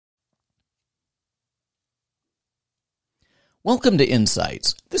Welcome to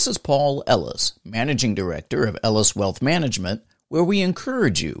Insights. This is Paul Ellis, Managing Director of Ellis Wealth Management, where we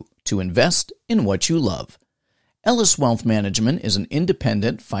encourage you to invest in what you love. Ellis Wealth Management is an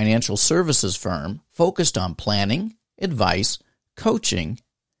independent financial services firm focused on planning, advice, coaching,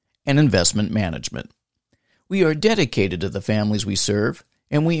 and investment management. We are dedicated to the families we serve,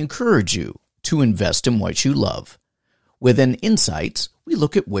 and we encourage you to invest in what you love. Within Insights, we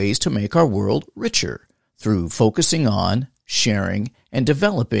look at ways to make our world richer through focusing on, sharing, and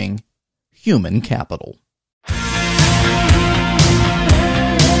developing human capital.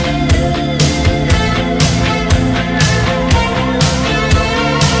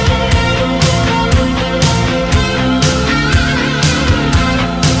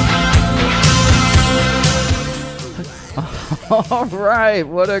 All right,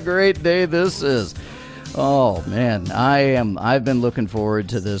 what a great day this is. Oh man, I've been looking forward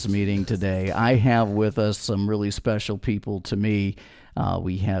to this meeting today. I have with us some really special people to me.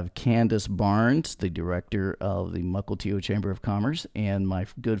 We have Candace Barnes, the director of the Mukilteo Chamber of Commerce, and my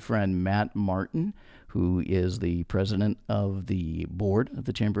good friend Matt Martin, who is the president of the board of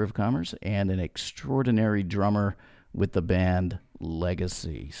the Chamber of Commerce and an extraordinary drummer with the band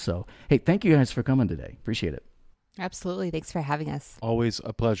Legacy. So, hey, thank you guys for coming today. Appreciate it. Absolutely. Thanks for having us. Always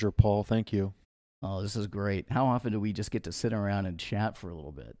a pleasure, Paul. Thank you. Oh, this is great. How often do we just get to sit around and chat for a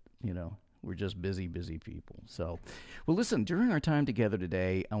little bit? You know, we're just busy people. So, well, listen, during our time together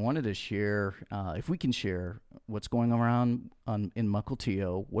today, I wanted to share, if we can share, what's going around in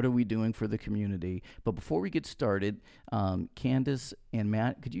Mukilteo. What are we doing for the community? But before we get started, Candace and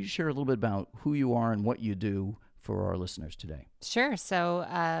Matt, could you share a little bit about who you are and what you do for our listeners today? Sure.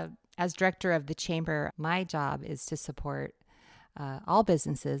 So, as director of the Chamber, my job is to support all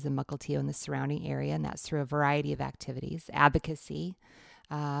businesses in Mukilteo and the surrounding area, and that's through a variety of activities, advocacy,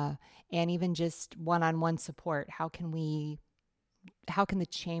 and even just one-on-one support. How can the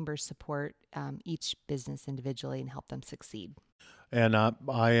Chamber support each business individually and help them succeed? And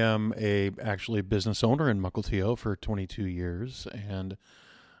I am actually a business owner in Mukilteo for 22 years, and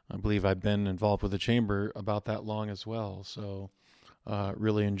I believe I've been involved with the Chamber about that long as well. So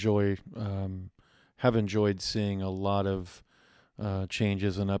really have enjoyed seeing a lot of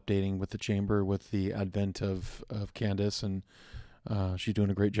changes and updating with the Chamber with the advent of Candace, and she's doing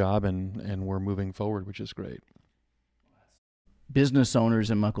a great job, and we're moving forward, which is great. Business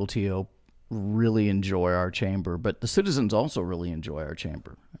owners in Mukilteo really enjoy our Chamber, but the citizens also really enjoy our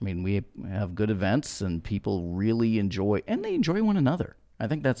Chamber. I mean, we have good events, and people really enjoy, and they enjoy one another. I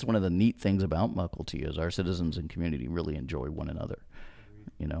think that's one of the neat things about Mukilteo is our citizens and community really enjoy one another.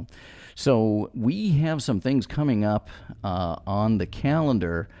 You know, so we have some things coming up on the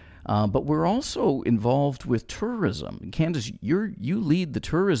calendar, but we're also involved with tourism. Candace, you lead the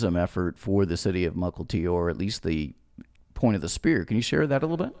tourism effort for the city of Mukilteo, or at least the point of the spear. Can you share that a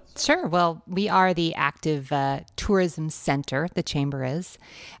little bit? Sure. Well, we are the active tourism center, the Chamber is,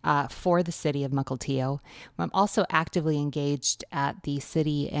 for the city of Mukilteo. I'm also actively engaged at the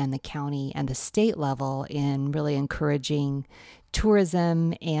city and the county and the state level in really encouraging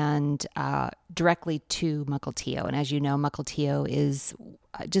tourism and directly to Mukilteo. And as you know, Mukilteo is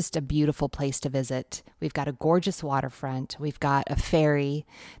just a beautiful place to visit. We've got a gorgeous waterfront. We've got a ferry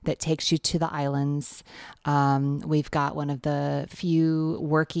that takes you to the islands. We've got one of the few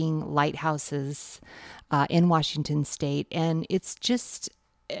working lighthouses in Washington State, and it's just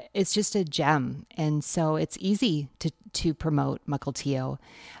a gem. And so it's easy to promote Mukilteo,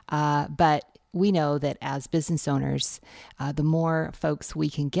 but we know that as business owners, the more folks we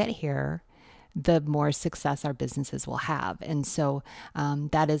can get here, the more success our businesses will have. And so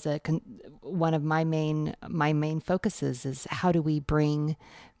that is one of my main focuses is how do we bring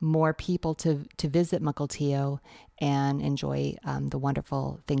more people to visit Mukilteo and enjoy the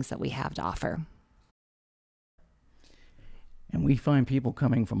wonderful things that we have to offer. And we find people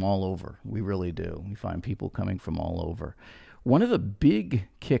coming from all over. We really do. We find people coming from all over. One of the big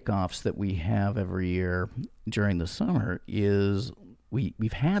kickoffs that we have every year during the summer is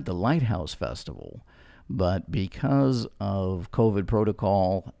we've had the Lighthouse Festival, but because of COVID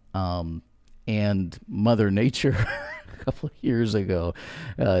protocol and Mother Nature a couple of years ago,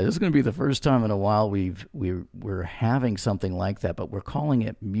 this is going to be the first time in a while we're having something like that, but we're calling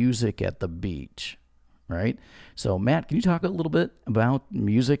it Music at the Beach, right? So Matt, can you talk a little bit about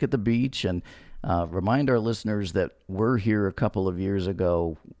Music at the Beach and remind our listeners that we're here a couple of years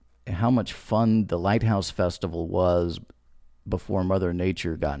ago, how much fun the Lighthouse Festival was before Mother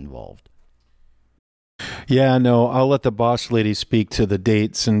Nature got involved? Yeah, no, I'll let the boss lady speak to the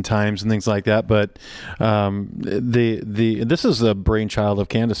dates and times and things like that. But this is the brainchild of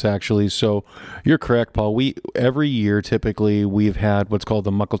Candace, actually. So you're correct, Paul. We every year typically we've had what's called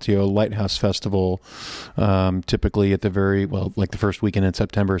the Mukilteo Lighthouse Festival. Typically at like the first weekend in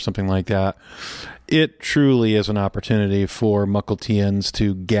September or something like that. It truly is an opportunity for Mukilteans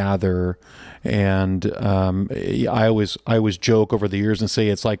to gather. And I always joke over the years and say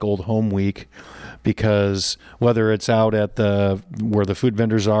it's like Old Home Week, because whether it's out at where the food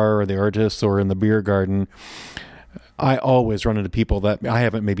vendors are or the artists or in the beer garden, I always run into people that I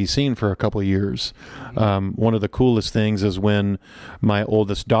haven't maybe seen for a couple of years. One of the coolest things is when my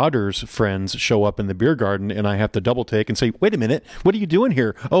oldest daughter's friends show up in the beer garden and I have to double take and say, wait a minute, what are you doing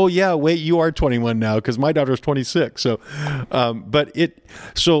here? Oh yeah, wait, you are 21 now, because my daughter's 26. So,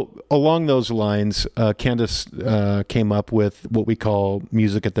 so along those lines, Candace came up with what we call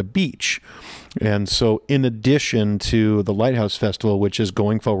Music at the Beach. And so in addition to the Lighthouse Festival, which is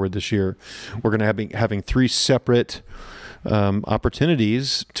going forward this year, we're going to be having 3 separate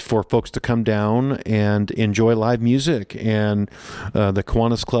opportunities for folks to come down and enjoy live music. And the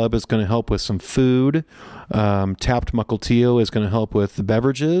Kiwanis Club is going to help with some food. Tapped Mukilteo is going to help with the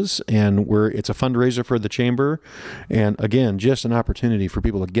beverages, and it's a fundraiser for the chamber. And again, just an opportunity for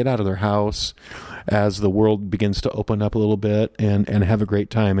people to get out of their house as the world begins to open up a little bit and have a great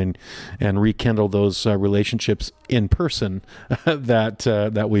time and rekindle those relationships in person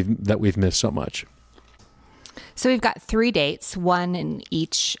that we've missed so much. So we've got 3 dates, one in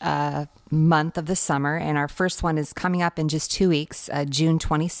each month of the summer, and our first one is coming up in just 2 weeks, June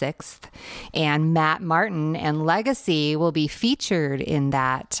 26th, and Matt Martin and Legacy will be featured in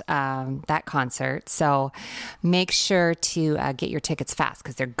that concert. So make sure to get your tickets fast,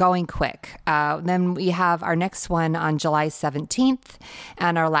 because they're going quick. Then we have our next one on July 17th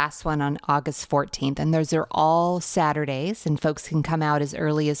and our last one on August 14th, and those are all Saturdays, and folks can come out as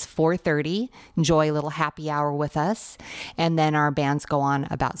early as 4:30, enjoy a little happy hour with us, and then our bands go on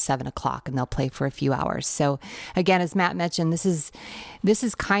about 7 o'clock, and they'll play for a few hours. So again, as Matt mentioned, this is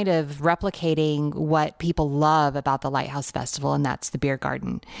kind of replicating what people love about the Lighthouse Festival, and that's the beer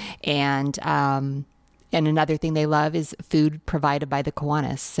garden. And another thing they love is food provided by the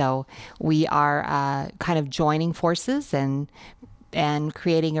Kiwanis. So we are kind of joining forces and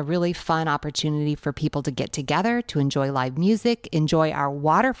creating a really fun opportunity for people to get together, to enjoy live music, enjoy our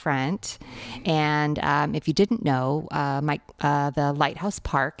waterfront. And if you didn't know, the Lighthouse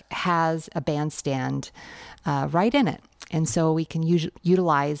Park has a bandstand right in it. And so we can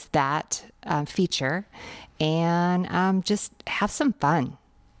utilize that feature and just have some fun.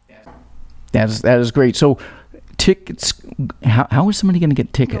 That is great. So tickets, how is somebody going to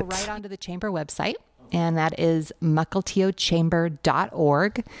get tickets? Go right onto the chamber website, and that is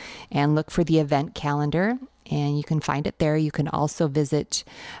mukilteochamber.org, and look for the event calendar, and you can find it there. You can also visit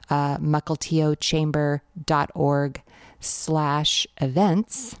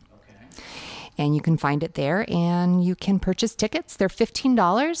mukilteochamber.org/events. And you can find it there, and you can purchase tickets. They're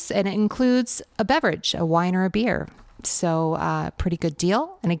 $15, and it includes a beverage, a wine or a beer. So pretty good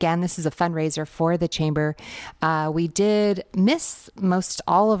deal. And again, this is a fundraiser for the chamber. We did miss most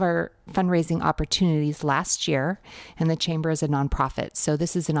all of our fundraising opportunities last year, and the chamber is a nonprofit. So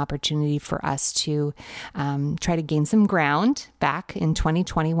this is an opportunity for us to try to gain some ground back in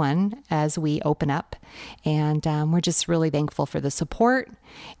 2021 as we open up. And we're just really thankful for the support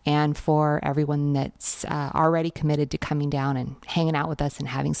and for everyone that's already committed to coming down and hanging out with us and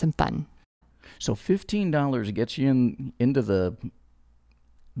having some fun. So $15 gets you into the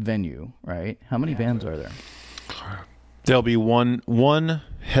venue, right? How many bands are there? There'll be one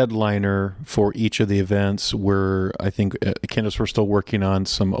headliner for each of the events. I think, Candace, we're still working on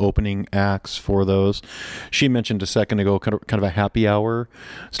some opening acts for those. She mentioned a second ago kind of a happy hour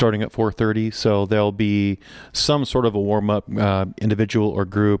starting at 4:30. So there'll be some sort of a warm-up individual or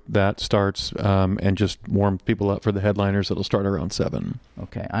group that starts and just warm people up for the headliners. That'll start around 7.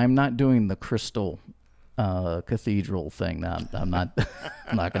 Okay. I'm not doing the Crystal Cathedral thing. No, I'm not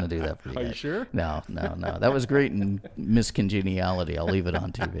going to do that for you. Are guys. you sure? No. That was great in Miss Congeniality. I'll leave it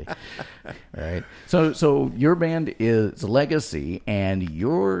on TV. Right. So your band is Legacy, and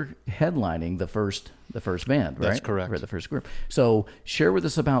you're headlining the first band, right? That's correct. Or the first group. So share with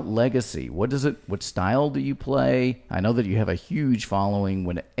us about Legacy. What style do you play? I know that you have a huge following.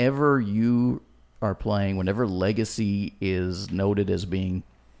 Whenever you are playing, whenever Legacy is noted as being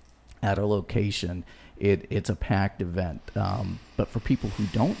at a location, it's a packed event. But for people who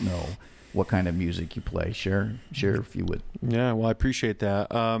don't know what kind of music you play, share if you would. Yeah, well, I appreciate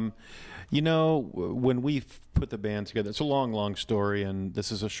that. When we put the band together, it's a long story, and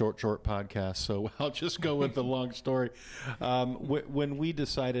this is a short podcast, so I'll just go with the long story. When we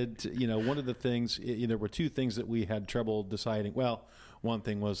decided, one of the things, there were two things that we had trouble deciding. Well, one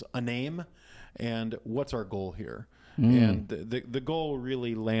thing was a name, and what's our goal here? And the goal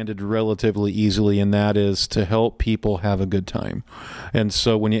really landed relatively easily, and that is to help people have a good time. And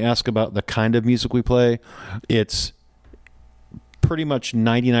so when you ask about the kind of music we play, it's pretty much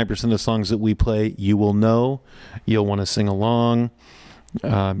 99% of the songs that we play, you will know, you'll want to sing along,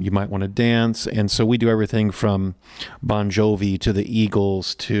 you might want to dance. And so we do everything from Bon Jovi to the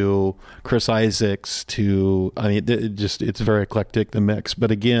Eagles to Chris Isaacs to, it's very eclectic, the mix.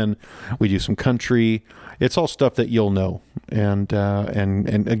 But again, we do some country. It's all stuff that you'll know. And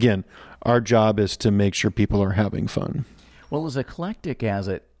again, our job is to make sure people are having fun. Well, as eclectic as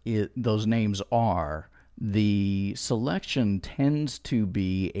those names are, the selection tends to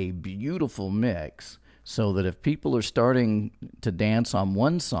be a beautiful mix, so that if people are starting to dance on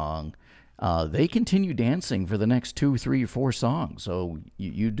one song, they continue dancing for the next 2, 3, or 4 songs. So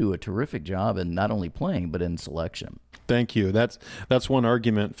you do a terrific job in not only playing, but in selection. Thank you. That's one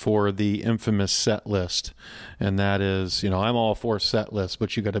argument for the infamous set list, and that is, I'm all for set lists,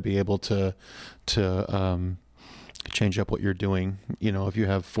 but you got to be able to change up what you're doing. If you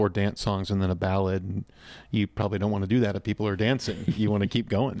have 4 dance songs and then a ballad, you probably don't want to do that if people are dancing. You want to keep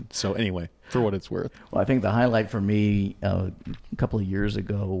going. So anyway, for what it's worth. Well, I think the highlight for me a couple of years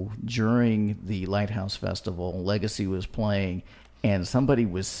ago during the Lighthouse Festival, Legacy was playing, and somebody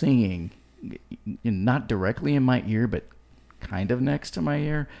was singing, not directly in my ear, but kind of next to my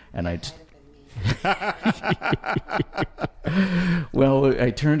ear, and well,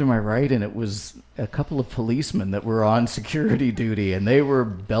 I turned to my right, and it was a couple of policemen that were on security duty, and they were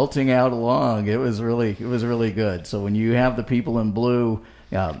belting out along. It was really good. So when you have the people in blue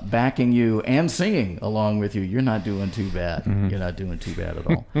backing you and singing along with you, you're not doing too bad. Mm-hmm. You're not doing too bad at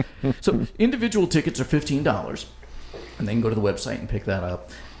all. So individual tickets are $15, and they can go to the website and pick that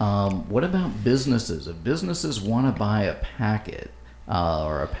up. What about businesses? If businesses want to buy a packet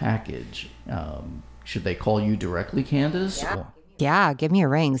or a package, should they call you directly, Candace? Yeah, give me a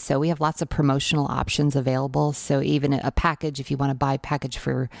ring. So we have lots of promotional options available. So even a package, if you want to buy a package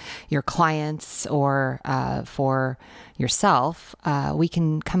for your clients or for yourself, we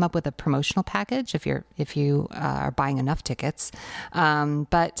can come up with a promotional package if you are buying enough tickets.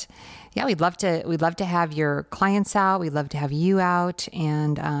 But yeah, we'd love to have your clients out. We'd love to have you out,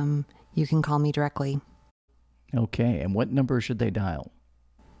 and you can call me directly. Okay, and what number should they dial?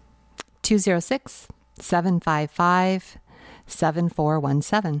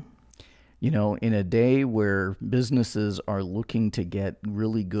 206-755-7417. In a day where businesses are looking to get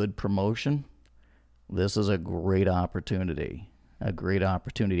really good promotion, this is a great opportunity.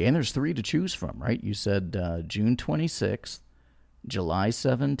 And there's 3 to choose from, right? You said June 26th, July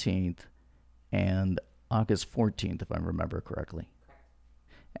 17th, and August 14th, if I remember correctly.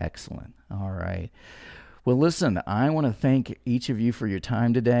 Excellent. All right. Well, listen, I want to thank each of you for your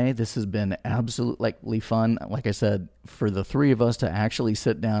time today. This has been absolutely fun. Like I said, for the 3 of us to actually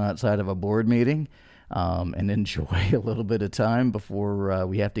sit down outside of a board meeting and enjoy a little bit of time before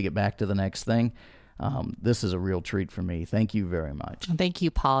we have to get back to the next thing. This is a real treat for me. Thank you very much. Thank you,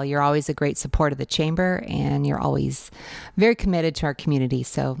 Paul. You're always a great support of the Chamber, and you're always very committed to our community.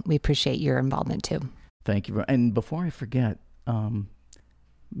 So we appreciate your involvement too. Thank you. And before I forget,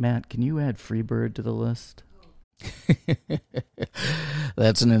 Matt, can you add Freebird to the list?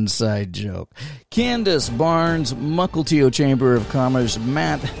 That's an inside joke. Candace Barnes, Mukilteo Chamber of Commerce,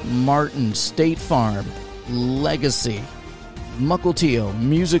 Matt Martin, State Farm, Legacy, Mukilteo,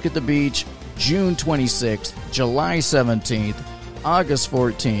 Music at the Beach, June 26th, July 17th, August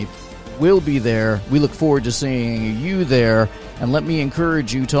 14th. We'll be there. We look forward to seeing you there. And let me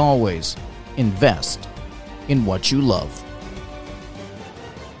encourage you to always invest in what you love.